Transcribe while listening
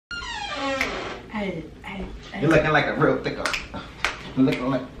Hey. You're looking like a real thicker. You're looking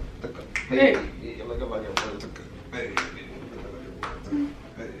like thicker. Hey. You're looking like a real thicker. Hey.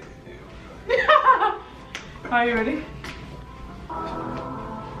 Are you ready?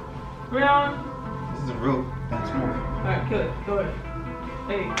 Rayon. This is a real dance move. Alright, kill it. Go ahead.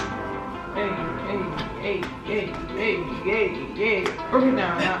 Hey. Break it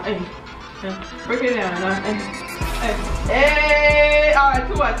down now. Hey. Break it down now. Hey. Alright,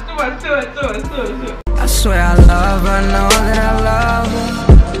 too much. I swear I love her, know that I love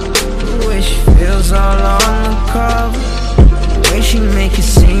her. The way she feels all on the cover. The way she make it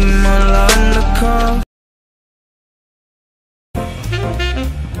seem all undercover.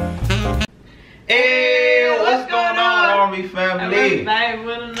 Hey, what's going on, Army family? I'm back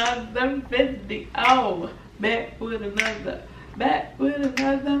with another video. Back with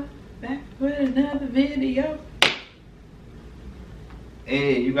another video.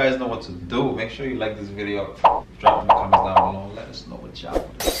 Hey, you guys know what to do. Make sure you like this video. Drop in the comments down below. Let us know what y'all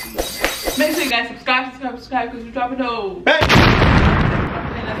want to see. Make sure you guys subscribe because we're dropping those. Bang!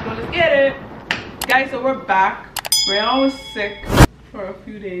 Let's get it. Guys, so we're back. Rayon was sick for a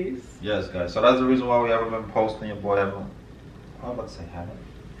few days. Yes, guys. So that's the reason why we haven't been posting. Your boy haven't. I was about to say haven't.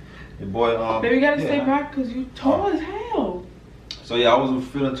 Your boy, Baby, you gotta stay back because you tall as hell. So yeah, I wasn't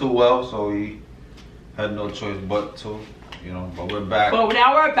feeling too well, so we had no choice but to, you know, but we're back. But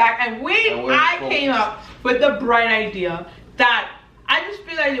now we're back, and I came up with the bright idea that I just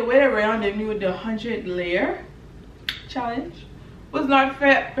feel like the way that Rayon did me with the 100 layer challenge was not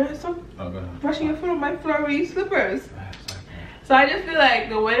fair. Stop brushing your foot on my flowery slippers. So I just feel like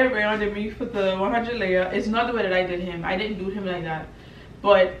the way that Rayon did me for the 100 layer is not the way that I did him. I didn't do him like that.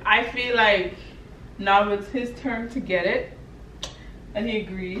 But I feel like now it's his turn to get it. And he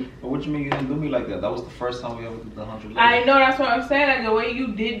agreed. But what you mean you didn't do me like that? That was the first time we ever did the 100 layers. I know, that's what I'm saying. Like the way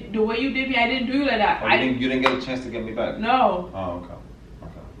you did me, I didn't do you like that. Oh, you didn't get a chance to get me back? No. Oh, okay.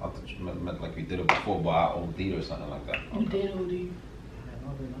 I thought you meant like we did it before, but I OD'd or something like that. Okay. You did OD.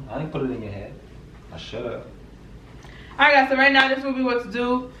 I didn't put it in your head. I should have. Alright guys, so right now this will be what to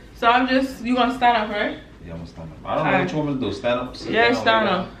do. So you gonna stand up, right? Yeah, I'm gonna stand up. I don't know what you want me to do. Stand up? Sit yeah, down, stand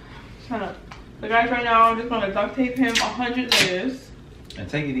up. Stand up. So guys, right now I'm just gonna duct tape him 100 layers. And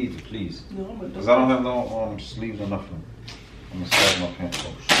take it easy, please. No, because I don't have no sleeves or nothing. I'm gonna start my pants.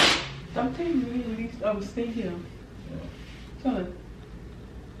 Oh, shit. Duct tape really at least stay here. Yeah. Son.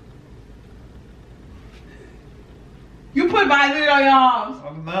 You put violin on your arms.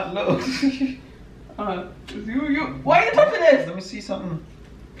 I'm not, look. Why are you touching this? Let me see something.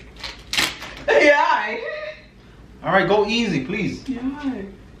 Yeah. Alright, go easy, please. Yeah. You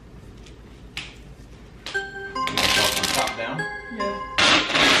gonna start from top down? Yeah.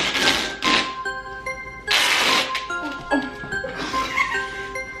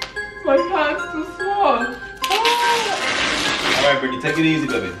 My hand's too small. Alright, Britney, take it easy,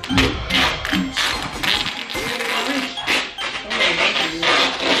 baby.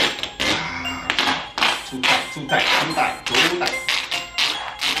 Too tight.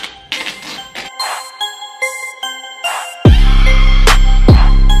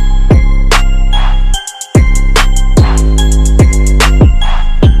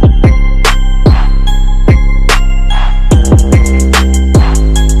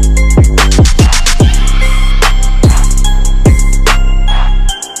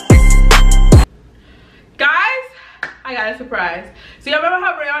 I got a surprise. So you remember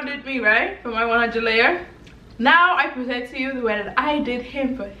how Rayon did me, right? For my 100 layer? Now I present to you the way that I did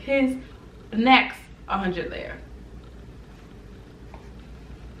him for his next 100 layer.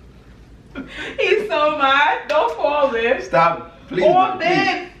 He's so mad. Don't fall, babe. Stop, please. Oh,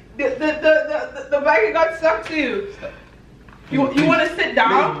 babe. The blanket got stuck to you. Stop. You want to sit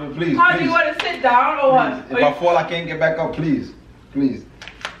down? Please. How do you want to sit down or what? If I fall, I can't get back up. Please.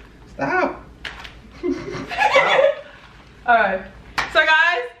 Stop. Alright. So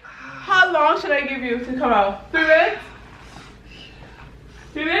guys, how long should I give you to come out? 3 minutes?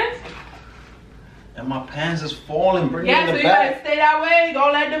 3 minutes? And my pants is falling. Bring yeah, it in so the you back. gotta stay that way.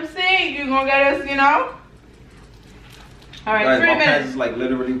 Don't let them see. You're gonna get us, you know? Alright, Guys, 3 my minutes. pants is like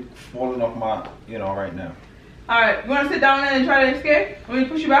literally falling off my, right now. Alright, you wanna sit down and try to escape? Want me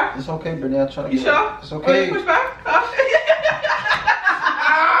to push you back? It's okay, Britney. I'll try to You get sure? It's okay. Push back?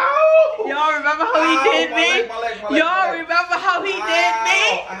 Y'all remember how he did me? Y'all remember how he did me?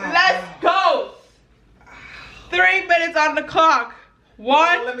 Let's go. 3 minutes on the clock.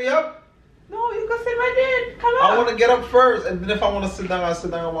 1. Let me up. No, you can sit right there. Come on. I want to get up first, and then if I want to sit down, I'll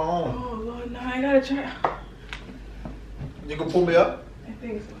sit down on my own. Oh Lord, no, I gotta try. You can pull me up? I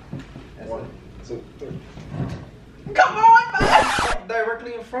think so. 1, 2, 3. Come on, man.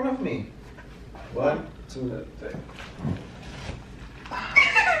 Directly in front of me. 1, 2, 3.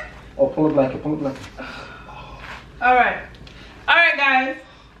 Oh, pull a blanket, pull a blanket. Alright, guys.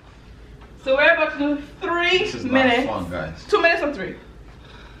 So we're about to do 3 This is minutes. not fun, guys. 2 minutes or 3?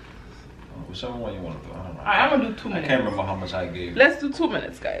 Whichever one you want to do. I don't know. Alright, I'm gonna do 2 minutes. I can't remember how much I gave. Let's do 2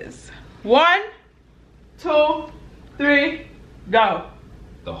 minutes, guys. 1, 2, 3, go.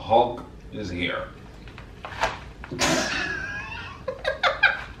 The Hulk is here.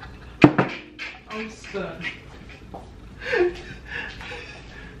 I'm stunned.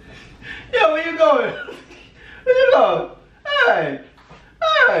 Yo, where you going? Where you going? Hey,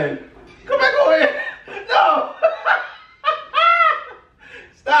 hey, come back over here. No.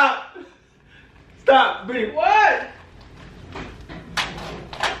 Stop. Stop, Britney. What?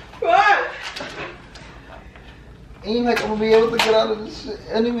 What? Ain't like I'm gonna be able to get out of this shit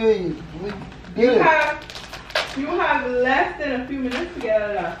anyway. We did it. You have less than a few minutes to get out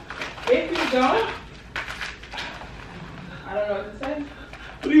of that. If you don't, I don't know what to say.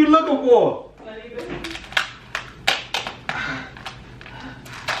 What are you looking for? Not even.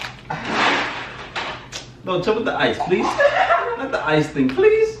 No, check with the ice, please. Not the ice thing,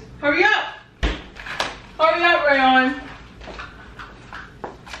 please. Hurry up! Hurry up, Rayon.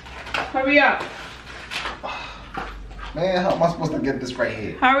 Hurry up. Man, how am I supposed to get this right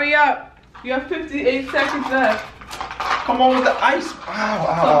here? Hurry up. You have 58 seconds left. Come on with the ice. Ow,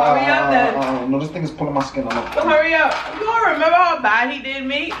 ow, So hurry up then. ow. No, this thing is pulling my skin off. So hurry up. You don't remember how bad he did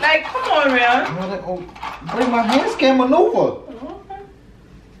me? Like, come on, Rayon. Bring my hands can't maneuver. Okay.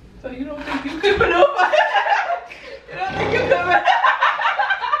 So you don't think you can maneuver? You don't think you can maneuver?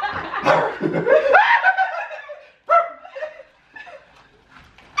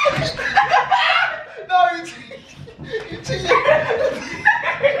 No, you cheated.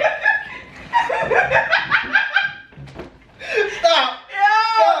 Stop.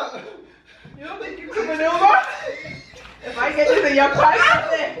 Yo! You don't think you can maneuver? If I get this in your pocket,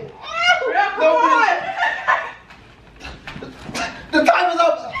 then. Real, come on! The time is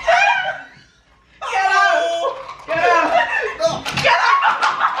up. Get out! Get out! No. Get out!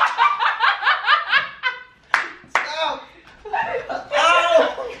 Stop.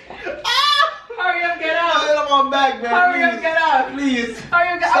 Ow. Hurry up, get out! Get on my back, man. Hurry Please. up, get out! Please. Hurry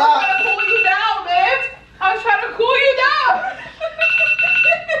up, get out! Stop. I was trying to cool you down, man! I was trying to cool you down!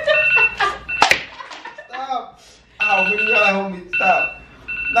 Stop. Ow, what are you trying to hold me? Stop.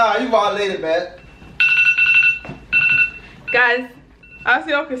 Nah, you violated, man. Guys, as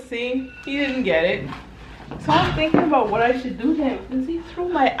y'all can see, he didn't get it. So I'm thinking about what I should do to him because he threw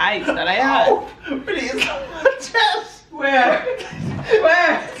my ice that I had. Ow. Really, it's on my chest. Where?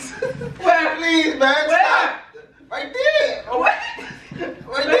 Where? Where? Please, man. Where? Stop. Right there. Oh, Where?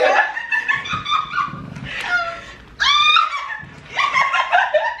 right there.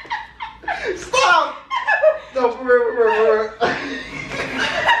 Stop. No, for real.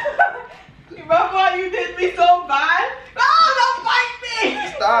 Remember how you did me so bad? No, don't fight me!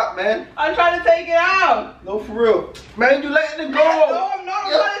 Stop, man. I'm trying to take it out. No, for real. Man, you letting it go. No, I'm not.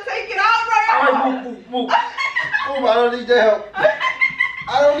 I'm trying to take it out right All now. right, move. Move, I don't need your help. I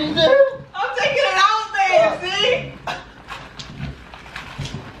don't need your help. I'm taking it out, man. See?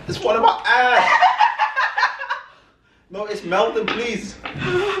 It's one of my ass. No, it's melting, please.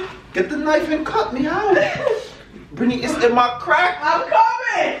 Get the knife and cut me out. Britney, it's in my crack. I'm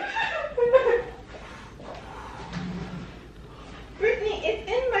coming. Britney, it's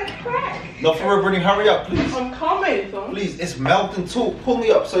in my crack. No, for real, Britney, hurry up, please. I'm coming, son. Please, it's melting too. Pull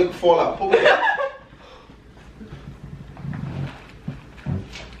me up so you can fall out. Pull me up.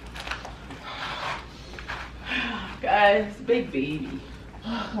 Guys, big baby.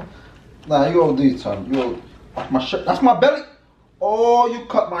 Nah, you all do it, son. You all. That's my shirt. That's my belly. Oh, you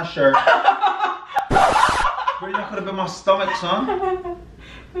cut my shirt. Britney, that could have been my stomach, son.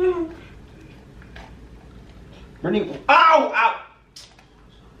 Britney, ow, ow.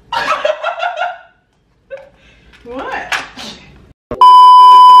 What?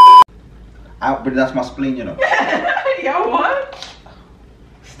 Out, but that's my spleen, you know. Yo, what?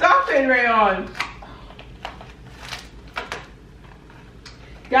 Stop it, Rayon.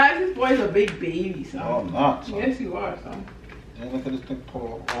 Guys, this boy's a big baby, son. No, I'm not, son. Yes, you are, son. Yeah, look at this thing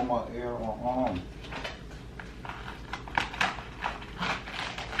pull all my air on my arm.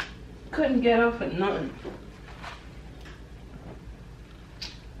 Couldn't get up for nothing.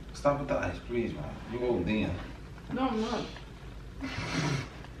 Stop with the ice, please, man. You ODing. No, I'm not.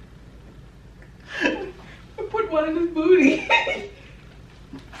 I put one in his booty.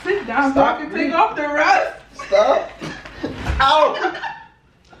 Sit down so I can take off the rest. Stop. Ow.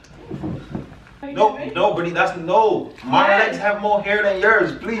 No, no, Brittany, that's no. My legs have more hair than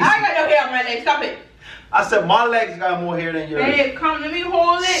yours, please. I got no hair on my legs. Stop it. I said my legs got more hair than yours. Babe, come, let me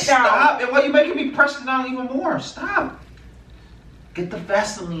hold it down. Stop. And why you making me press it down even more? Stop. Get the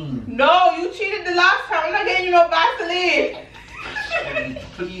Vaseline. No, you cheated the last time. I'm not getting you no Vaseline.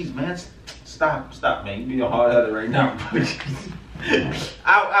 Please, man. Stop, man. You be hard-headed right now.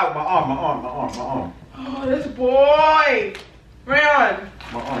 Ow, my arm. Oh, this boy. Rayon.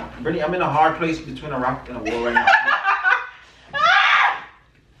 My arm. Brittany, I'm in a hard place between a rock and a wall right now.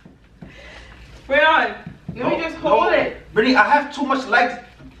 Rayon, let me just hold it. Brittany, I have too much legs.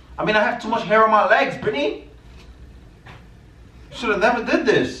 I have too much hair on my legs, Brittany. Should have never did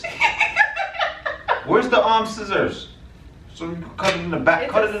this. Where's the scissors? So you can cut it in the back.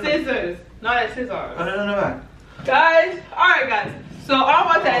 It's cut it in scissors, not a scissors. Cut it in the back. Guys, alright guys. So I'm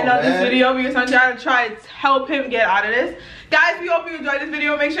about to end up this video because I'm trying to help him get out of this. Guys, we hope you enjoyed this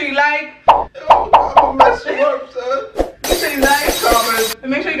video. Make sure you like. I'm gonna mess you up, son. Make sure you like, comment,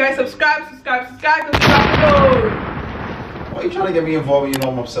 and make sure you guys subscribe. Why are you trying to get me involved when you know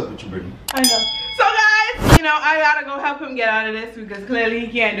I'm upset with you, Brittany? I know. So guys, I gotta go help him get out of this because clearly he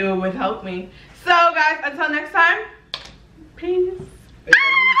can't do it without me. So guys, until next time, peace. Hey,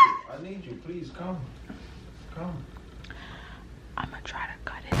 I need you. Please come. I'm gonna try to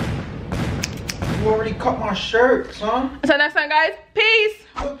cut it. You already cut my shirt, son. Until next time, guys, peace.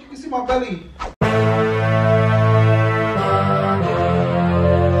 Look, you can see my belly.